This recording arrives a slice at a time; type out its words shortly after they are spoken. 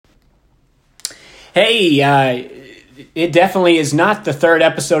Hey, it definitely is not the third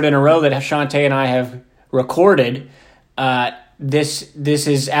episode in a row that Shawntaye and I have recorded. This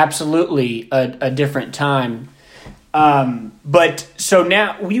is absolutely a different time. But so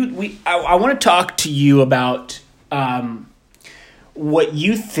now I want to talk to you about what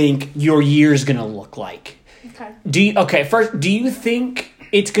you think your year is going to look like. Okay. First, do you think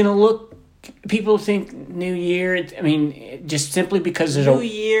it's going to look? People think New Year. I mean, just simply because there's New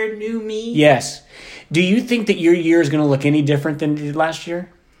Year, new me. Yes. Do you think that your year is going to look any different than it did last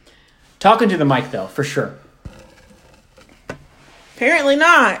year? Talking to the mic, though, for sure. Apparently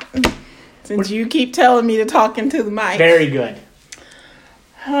not. Since you keep telling me to talk into the mic. Very good.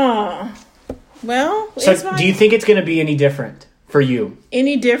 Huh. Well, so do you think it's going to be any different for you?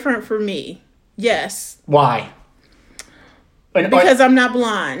 Any different for me? Yes. Why? Because I'm not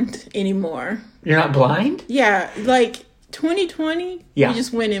blind anymore. You're not blind? Yeah, like 2020, we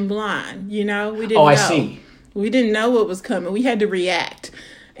just went in blind, we didn't know. Oh, I see. We didn't know what was coming. We had to react.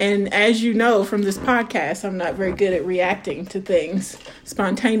 And as you know from this podcast, I'm not very good at reacting to things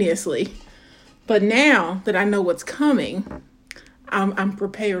spontaneously. But now that I know what's coming, I'm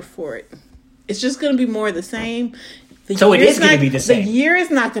prepared for it. It's just going to be more of the same. So it is going to be the same. The year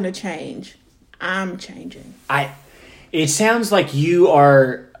is not going to change. I'm changing. It sounds like you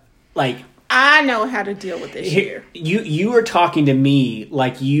are like... I know how to deal with this year. You are talking to me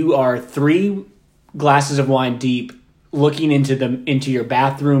like you are 3 glasses of wine deep, looking into your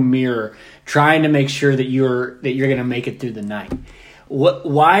bathroom mirror, trying to make sure that you're going to make it through the night.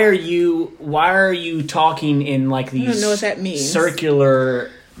 Why are you talking in like these? I don't know what that means.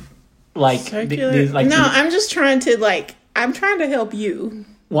 Circular. I'm just trying to I'm trying to help you.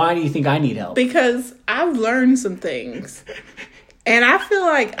 Why do you think I need help? Because I've learned some things. And I feel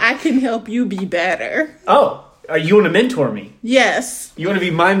like I can help you be better. Oh, you want to mentor me? Yes. You want to be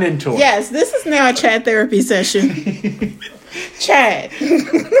my mentor? Yes, this is now a Chad therapy session. Chad.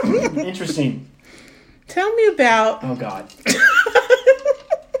 Interesting. Tell me about... Oh, God.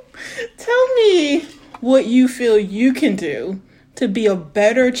 Tell me what you feel you can do to be a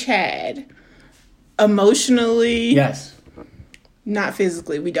better Chad emotionally. Yes. Not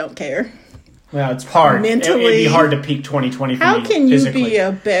physically, we don't care. Well, it's hard. Mentally. It'd be hard to peak 2020 for me. How can you physically. be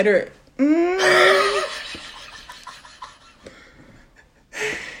a better...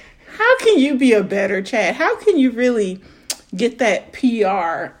 How can you be a better Chad? How can you really get that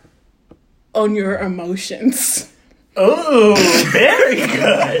PR on your emotions? Oh, very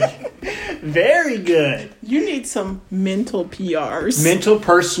good. Very good. You need some mental PRs. Mental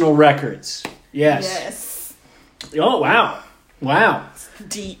personal records. Yes. Yes. Oh, wow. Wow. It's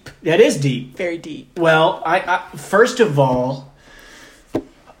deep. That is deep. Very deep. Well, I first of all,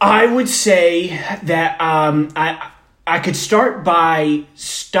 I would say that I could start by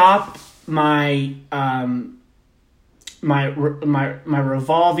stop my my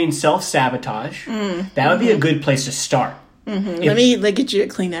revolving self-sabotage. That would be a good place to start. Mm-hmm. Let me get you a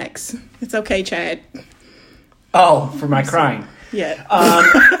Kleenex. It's okay, Chad. Oh, for my crying. Yeah.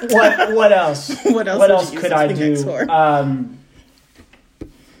 What else? What else could I do?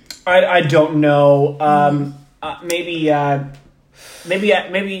 I don't know. Maybe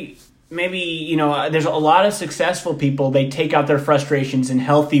there's a lot of successful people. They take out their frustrations in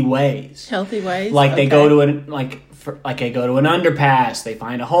healthy ways. Healthy ways. Like they go to they go to an underpass. They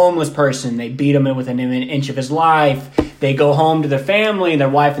find a homeless person. They beat him within an inch of his life. They go home to their family, their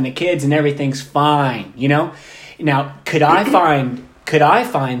wife, and the kids, and everything's fine. Now, could I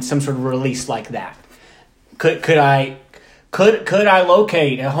find some sort of release like that? Could I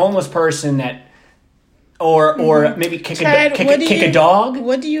locate a homeless person that, or maybe kick a dog?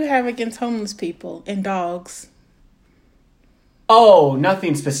 What do you have against homeless people and dogs? Oh,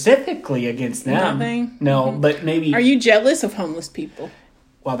 nothing specifically against them. Nothing? No, but maybe... Are you jealous of homeless people?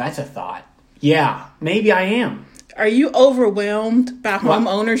 Well, that's a thought. Yeah, maybe I am. Are you overwhelmed by home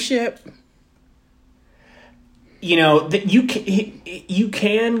ownership? You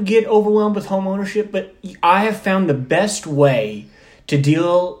can get overwhelmed with home ownership, but I have found the best way to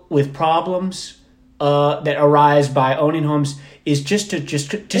deal with problems that arise by owning homes is just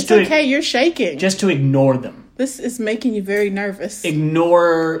It's okay, you're shaking. Just to ignore them. This is making you very nervous.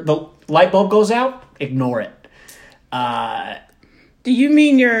 Ignore the light bulb goes out. Ignore it. Do you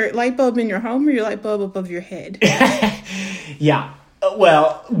mean your light bulb in your home or your light bulb above your head? Yeah.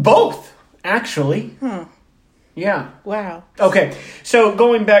 Well, both actually. Huh. Yeah. Wow. Okay. So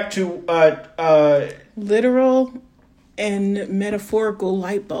going back to literal and metaphorical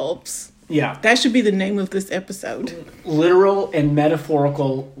light bulbs. Yeah. That should be the name of this episode. Literal and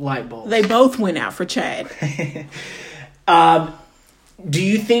metaphorical light bulbs. They both went out for Chad. Do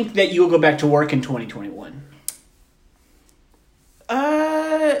you think that you will go back to work in 2021?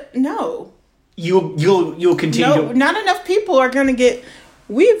 No. You'll continue. No, not enough people are going to get.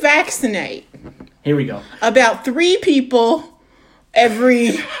 We vaccinate. Here we go. About 3 people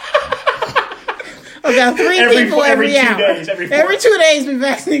every. About 3 people every hour. 2 days, every 2 days, we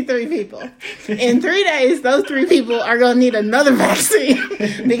vaccinate 3 people. In 3 days, those 3 people are going to need another vaccine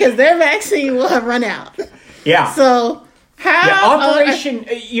because their vaccine will have run out. Yeah. So how Operation?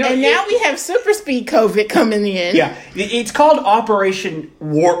 and now we have super speed COVID coming in. Yeah, it's called Operation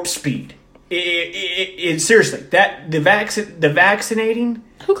Warp Speed. Seriously, the vaccinating.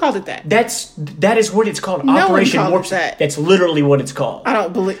 Who called it that? That is what it's called. No Operation one Warp called Speed. it that. That's literally what it's called. I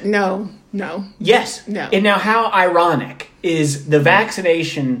don't believe. No. Yes. No. And now, how ironic is the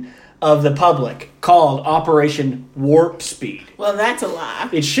vaccination of the public called Operation Warp Speed? Well, that's a lie.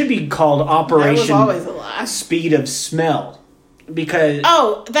 It should be called Operation That was always a lie. Speed of Smell, because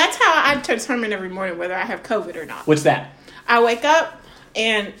that's how I determine every morning whether I have COVID or not. What's that? I wake up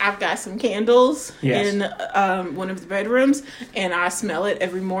and I've got some candles Yes. in one of the bedrooms, and I smell it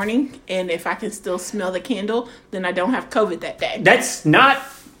every morning. And if I can still smell the candle, then I don't have COVID that day. That's not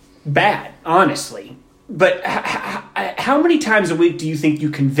bad, honestly. But how many times a week do you think you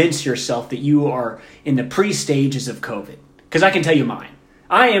convince yourself that you are in the pre-stages of COVID? Because I can tell you mine.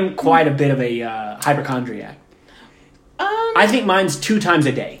 I am quite a bit of a hypochondriac. I think mine's 2 times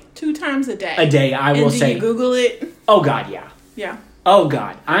a day. 2 times a day. A day, I will say. Do you Google it? Oh, God, yeah. Yeah. Oh,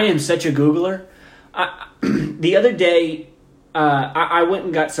 God. I am such a Googler. The other day, I went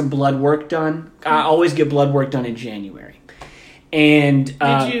and got some blood work done. I always get blood work done in January. And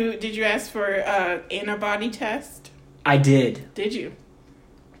did you ask for antibody test? I did. Did you?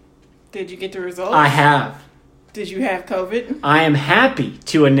 Did you get the results? I have. Did you have COVID? I am happy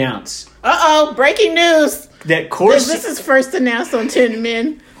to announce. Breaking news! That coursing. This is first announced on 10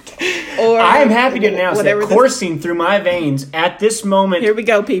 Men. Or I am happy to announce that whatever coursing through my veins at this moment, Here we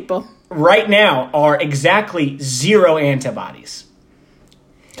go, people. right now, are exactly 0 antibodies.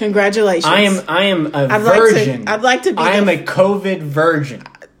 Congratulations. I am a virgin. I'd like to be. I am a COVID virgin.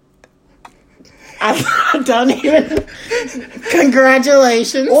 I don't even.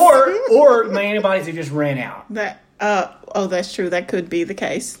 Congratulations. Or my antibodies have just ran out. That's true. That could be the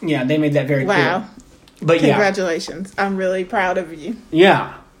case. Yeah, they made that very clear. Wow. But Congratulations. I'm really proud of you.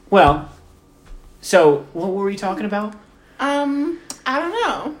 Yeah. Well, so what were we talking about? I don't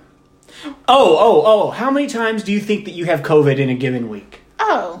know. Oh. How many times do you think that you have COVID in a given week?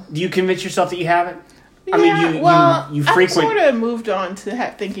 Oh. Do you convince yourself that you haven't? Yeah, I mean, you frequent. I've sort of moved on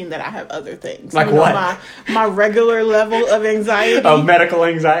to thinking that I have other things. Like what? My regular level of anxiety. Of medical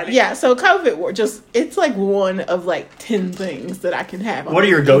anxiety? Yeah, so COVID, it's like one of like 10 things that I can have. What are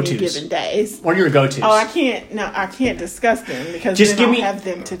your go-tos? Given days. What are your go-tos? I can't discuss them because just then I'll have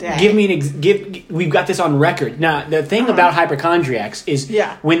them today. Give me we've got this on record. Now, the thing about hypochondriacs is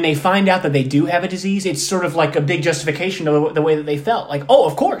when they find out that they do have a disease, it's sort of like a big justification of the way that they felt. Like, oh,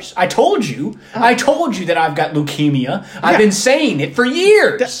 of course, I told you that I've got leukemia. I've been saying it for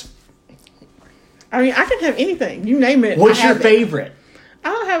years. I mean, I can have anything. You name it. What's your favorite? I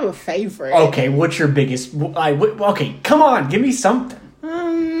don't have a favorite. Okay, what's your biggest? Okay, come on, give me something.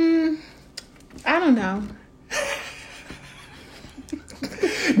 I don't know.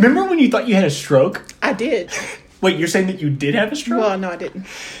 Remember when you thought you had a stroke? I did. Wait, you're saying that you did have a stroke? Well, no, I didn't.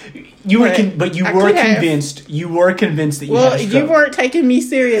 You were convinced. You were convinced that you had a stroke. Well, you weren't taking me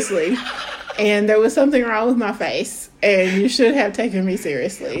seriously. And there was something wrong with my face, and you should have taken me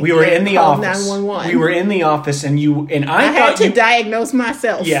seriously. We were in the office. 911. We were in the office, and I had to diagnose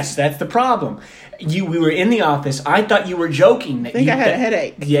myself. Yes, that's the problem. We were in the office. I thought you were joking. I had a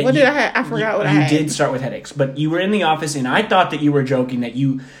headache. Yeah, what did I have? I forgot what I had. You did start with headaches, but you were in the office, and I thought that you were joking that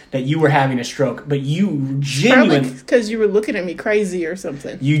you were having a stroke, but you genuinely because you were looking at me crazy or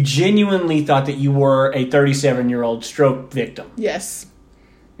something. You genuinely thought that you were a 37-year-old stroke victim. Yes.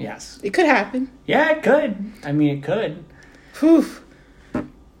 Yes. It could happen. Yeah, it could. I mean, it could. Whew.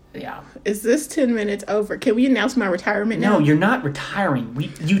 Yeah. Is this 10 minutes over? Can we announce my retirement now? No, you're not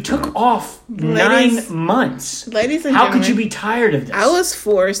retiring. You took off 9 months. Ladies and How gentlemen, could you be tired of this? I was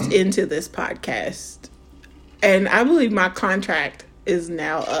forced into this podcast. And I believe my contract is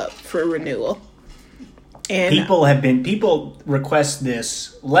now up for renewal. And people request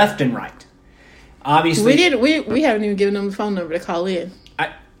this left and right. Obviously, we haven't even given them the phone number to call in.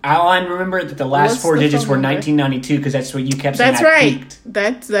 I remember that the last 4 digits were 1992 because that's what you kept saying. That's right.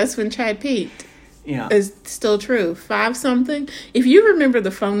 Peaked. That's when Chad peaked. Yeah, it's still true. 5 something. If you remember the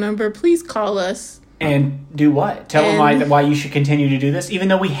phone number, please call us. And do what? Tell them why you should continue to do this, even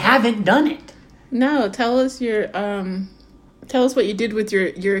though we haven't done it. No, tell us Tell us what you did with your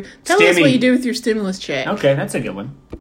tell us what Stimmy. you did with your stimulus check. Okay, that's a good one.